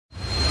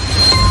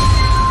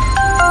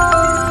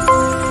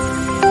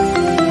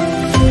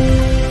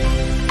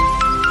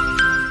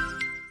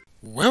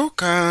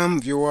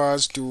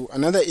us to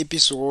another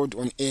episode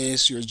on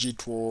ASUSG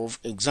 12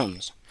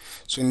 exams.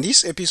 So in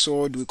this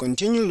episode, we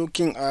continue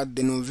looking at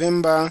the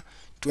November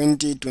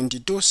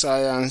 2022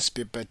 Science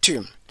Paper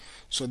 2.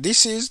 So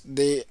this is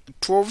the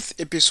 12th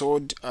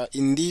episode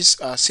in this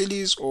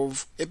series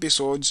of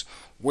episodes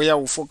where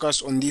we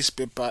focus on this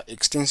paper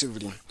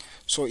extensively.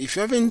 So if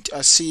you haven't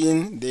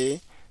seen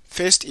the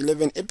first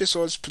 11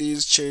 episodes,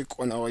 please check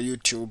on our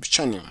YouTube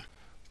channel.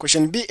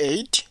 Question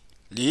B8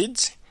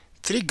 reads,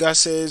 3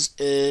 gases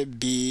A,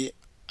 B,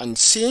 and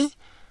C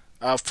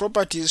have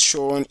properties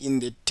shown in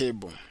the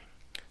table.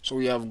 So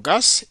we have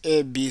gas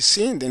A, B,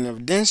 C, then we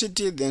have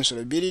density, then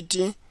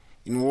solubility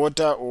in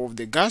water of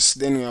the gas,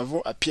 then we have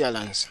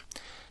appearance.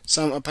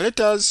 Some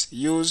apparatus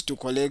used to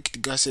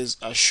collect gases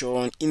are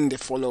shown in the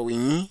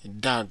following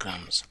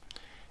diagrams.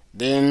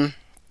 Then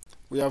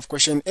we have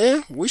question A,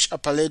 which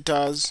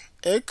apparatus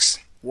X,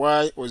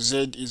 Y, or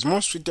Z is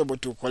most suitable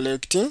to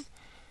collect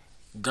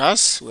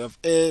gas? We have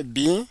A,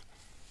 B.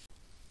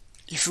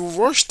 If you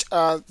watched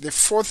the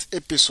 4th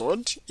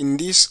episode in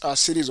this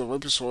series of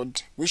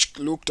episodes, which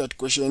looked at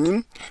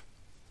question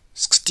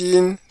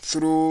 16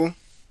 through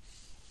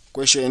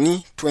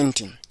question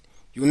 20,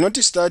 you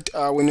notice that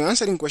when you're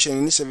answering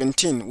question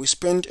 17, we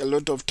spent a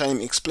lot of time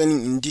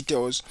explaining in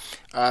details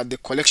the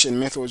collection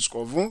methods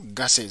of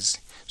gases.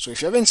 So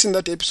if you haven't seen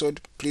that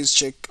episode, please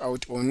check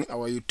out on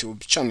our YouTube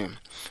channel.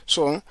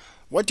 So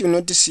what you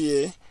notice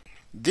here,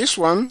 this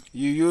one,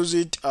 you use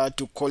it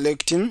to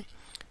collect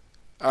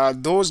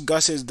those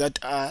gases that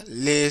are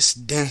less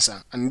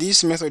denser, and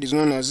this method is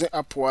known as the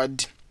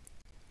upward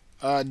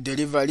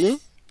delivery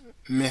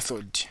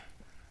method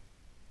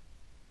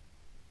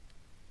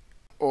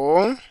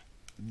or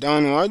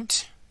downward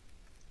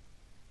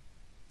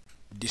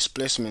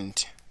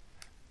displacement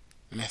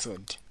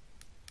method.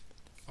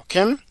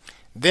 Okay,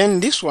 then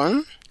this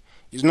one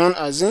is known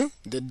as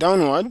the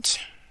downward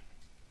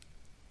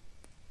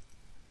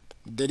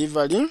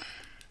delivery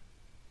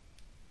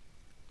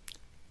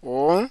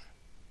or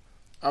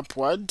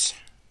upward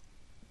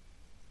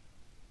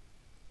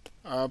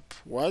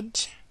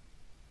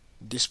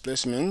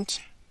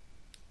displacement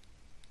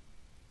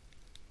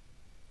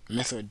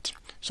method.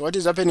 So what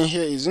is happening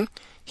here is,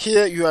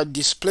 here you are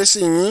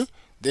displacing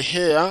the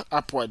hair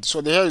upward,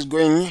 so the hair is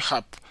going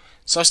up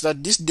such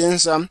that this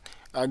denser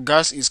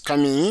gas is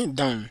coming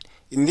down.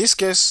 In this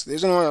case, the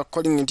reason why we are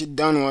calling it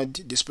downward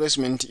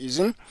displacement is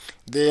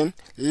the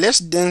less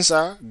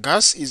denser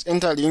gas is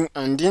entering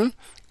and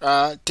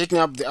taking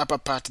up the upper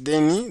part,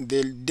 then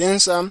the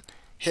denser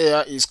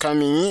hair is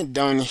coming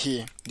down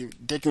here,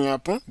 taking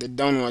up the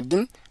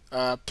downward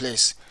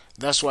place.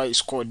 That's why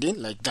it's called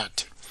like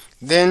that.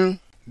 Then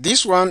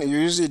this one, you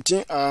use it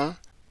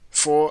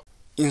for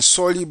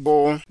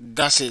insoluble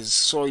gases.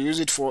 So use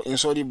it for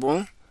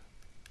insoluble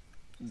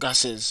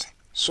gases.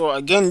 So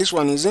again, this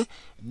one is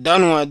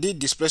downward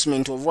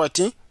displacement of what?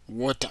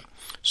 Water.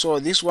 So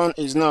this one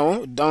is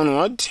now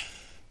downward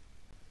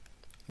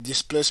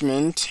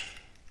displacement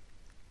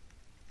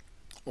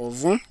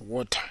of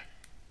water.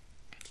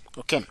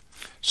 Okay,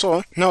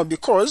 so now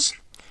because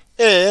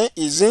air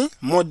is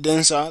more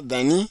denser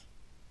than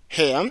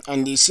air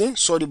and is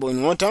soluble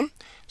in water,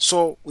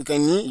 so we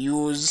can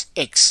use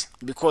X,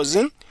 because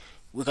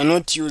we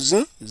cannot use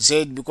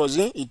Z because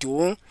it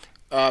will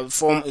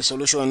form a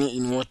solution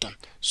in water.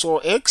 So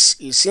X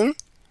is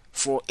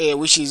for A,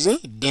 which is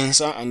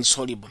denser and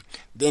soluble.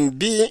 Then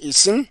B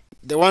is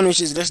the one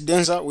which is less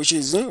denser, which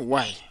is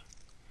Y.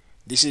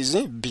 This is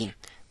B.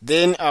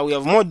 Then we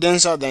have more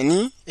denser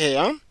than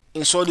air,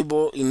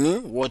 insoluble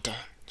in water.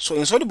 So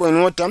insoluble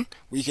in water,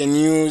 we can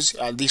use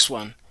this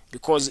one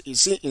because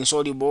it's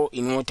insoluble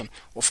in water.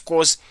 Of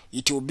course,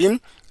 it will be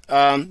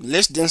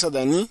less denser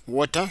than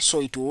water,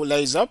 so it will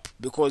rise up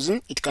because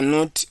it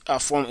cannot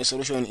form a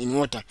solution in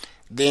water.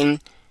 Then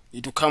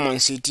it will come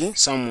and sit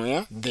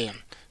somewhere there.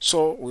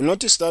 So we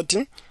notice that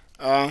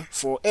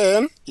for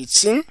A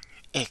it's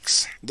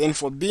X, then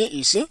for B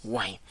is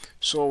Y.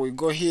 So we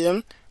go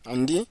here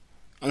and the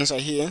answer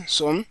here.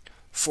 So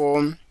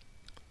for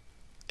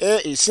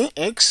A is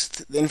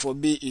X, then for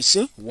B is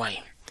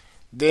Y.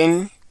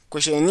 Then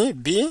question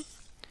B,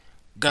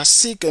 gas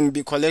C can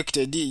be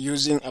collected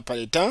using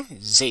apparatus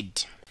Z.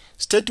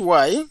 State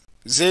why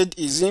Z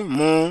is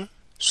more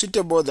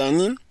suitable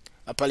than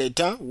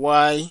apparatus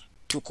Y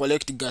to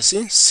collect gas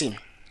C.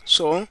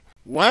 So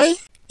Y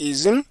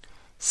is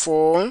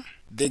for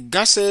the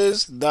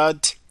gases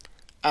that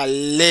are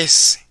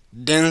less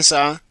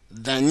denser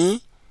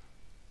than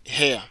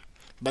air.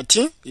 But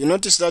you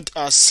notice that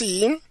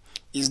C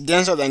is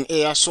denser than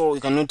air, so we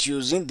cannot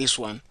use this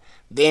one.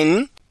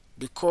 Then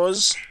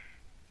because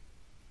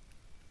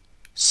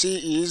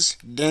C is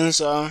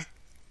denser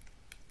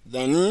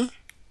than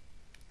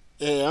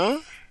air,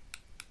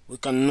 we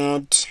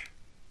cannot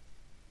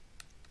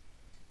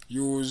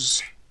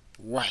use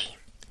Y.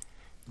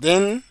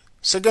 Then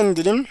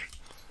secondly,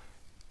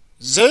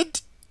 Z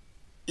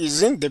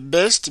is the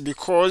best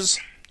because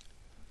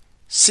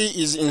C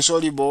is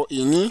insoluble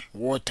in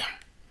water.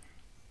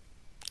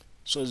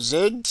 So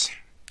Z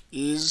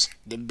is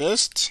the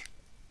best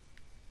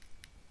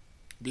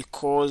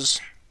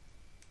because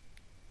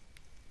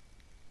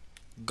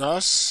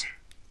gas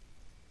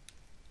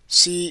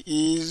C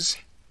is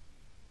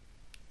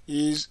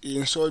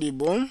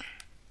insoluble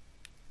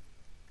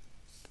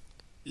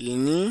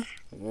in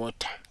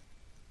water.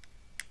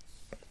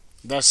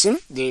 That's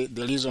the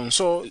reason.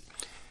 So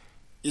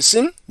it's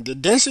in the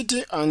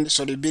density and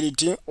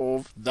solubility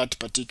of that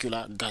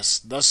particular gas.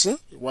 That's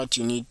what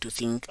you need to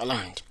think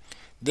around.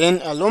 Then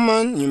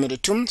Roman numeral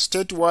 2,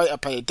 state why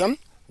operator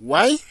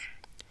Y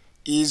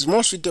is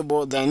more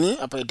suitable than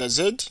operator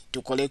Z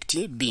to collect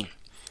B.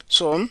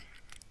 So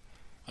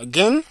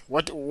again,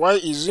 why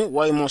is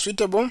Y more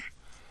suitable?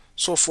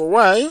 So for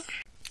Y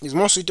is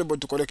more suitable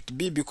to collect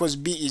B because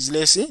B is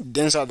less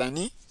denser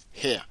than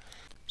here.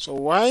 So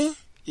Y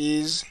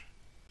is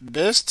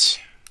best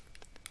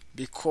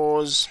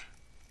because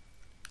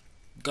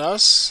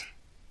gas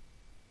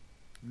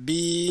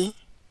B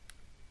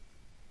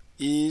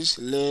is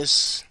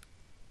less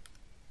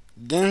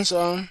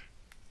denser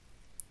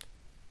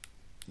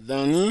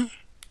than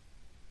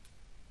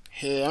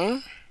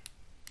here,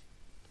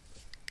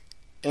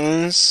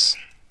 hence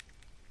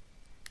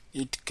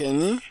it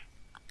can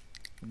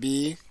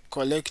be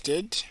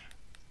collected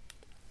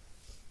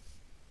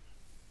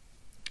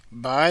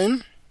by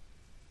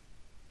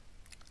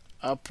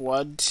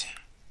upward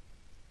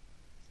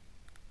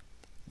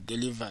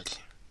delivery.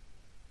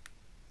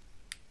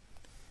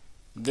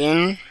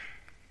 Then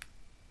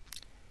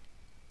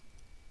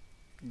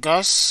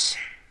gas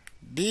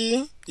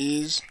B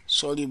is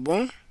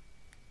soluble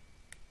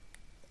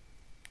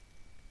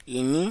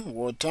in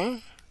water,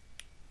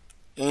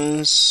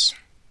 hence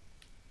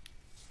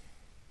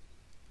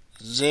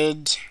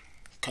Z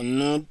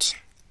cannot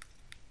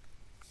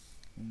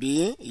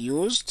be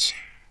used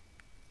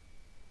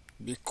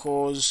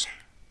because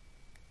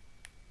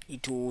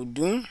it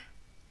would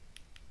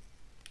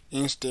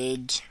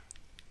instead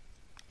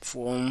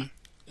form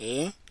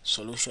a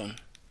solution.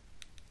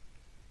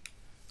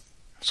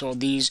 So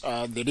these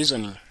are the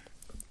reasoning.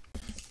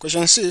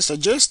 Question C,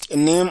 suggest a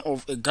name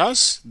of a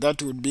gas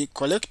that would be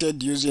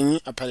collected using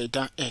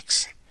operator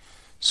X.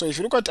 So if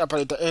you look at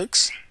operator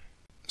X,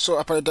 so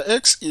operator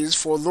X is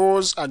for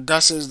those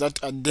gases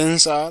that are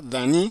denser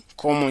than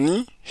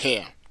common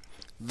air.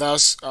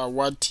 That's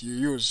what you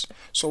use.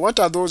 So what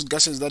are those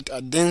gases that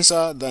are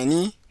denser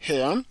than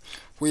air?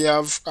 We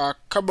have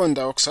carbon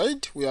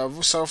dioxide, we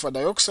have sulfur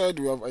dioxide,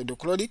 we have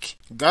hydrochloric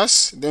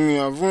gas, then we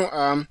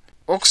have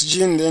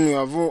oxygen, then we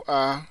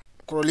have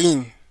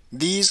chlorine.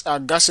 These are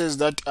gases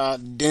that are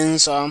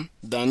denser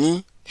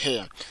than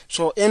air.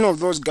 So any of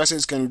those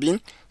gases can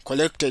be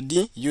collected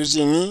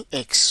using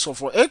X. So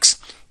for X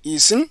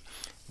is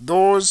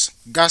those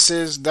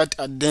gases that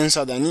are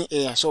denser than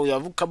air. So we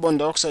have carbon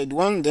dioxide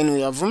 1, then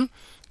we have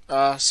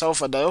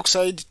sulfur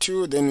dioxide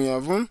 2, then we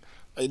have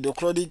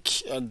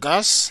hydrochloric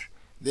gas,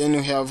 then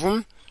we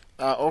have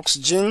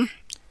oxygen,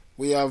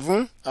 we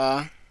have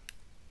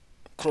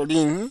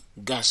chlorine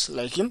gas.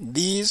 Like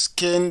these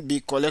can be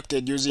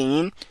collected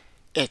using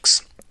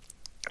X.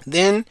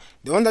 Then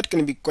the one that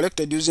can be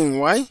collected using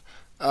Y,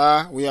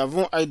 we have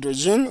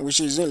hydrogen,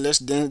 which is less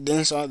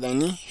denser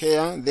than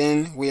air.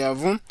 Then we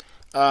have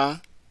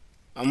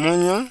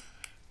ammonia,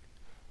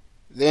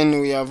 then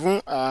we have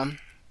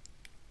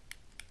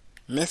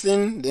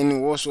methane,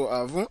 then we also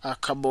have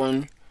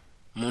carbon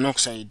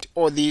monoxide.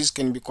 All these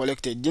can be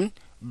collected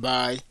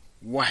by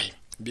Y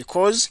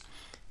because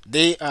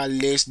they are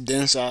less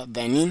denser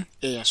than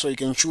air. So you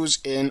can choose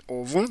N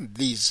of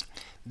these.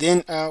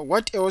 Then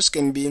what else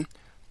can be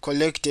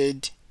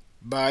collected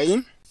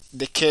by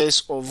the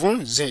case of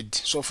Z?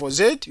 So for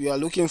Z, we are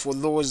looking for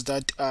those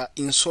that are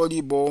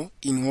insoluble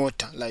in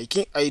water, like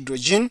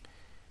hydrogen.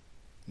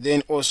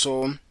 Then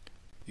also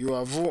you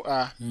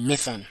have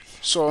methane.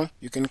 So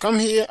you can come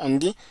here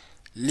and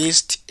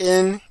list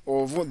N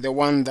of the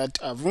one that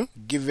I've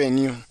given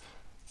you,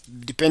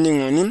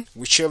 depending on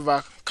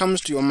whichever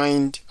comes to your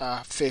mind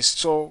first.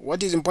 So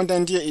what is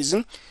important here is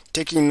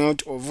taking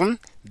note of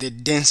the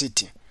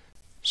density.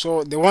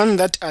 So the one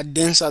that are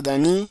denser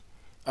than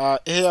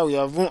air, we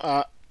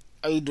have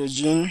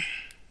hydrogen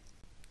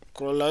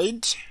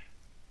chloride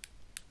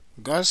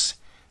gas,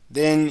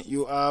 then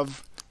you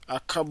have a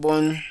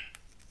carbon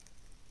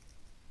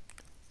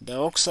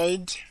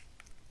dioxide,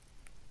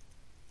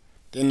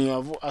 then you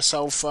have a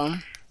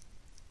sulfur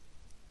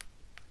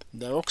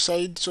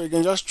dioxide. So you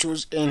can just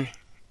choose N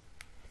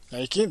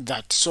like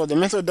that. So the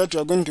method that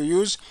you are going to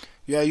use,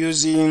 you are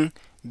using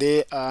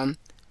the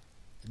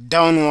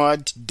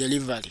downward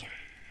delivery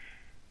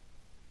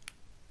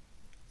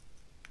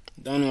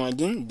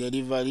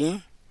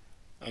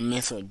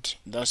method.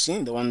 That's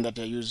the one that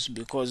I use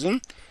because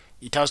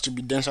it has to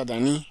be denser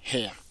than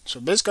air.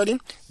 So basically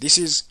this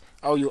is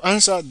how you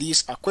answer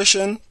this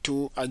question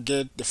to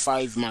get the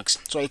 5 marks.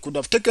 So I could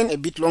have taken a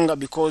bit longer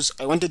because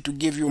I wanted to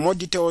give you more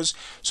details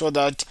so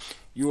that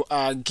you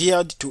are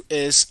geared to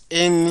ace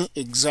any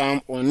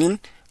exam on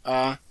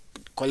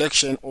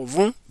collection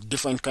of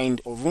different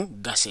kind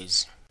of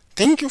gases.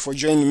 Thank you for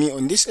joining me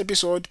on this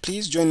episode.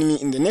 Please join me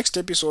in the next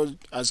episode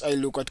as I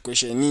look at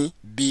question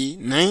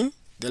B9.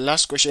 the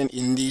last question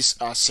in this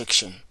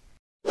section.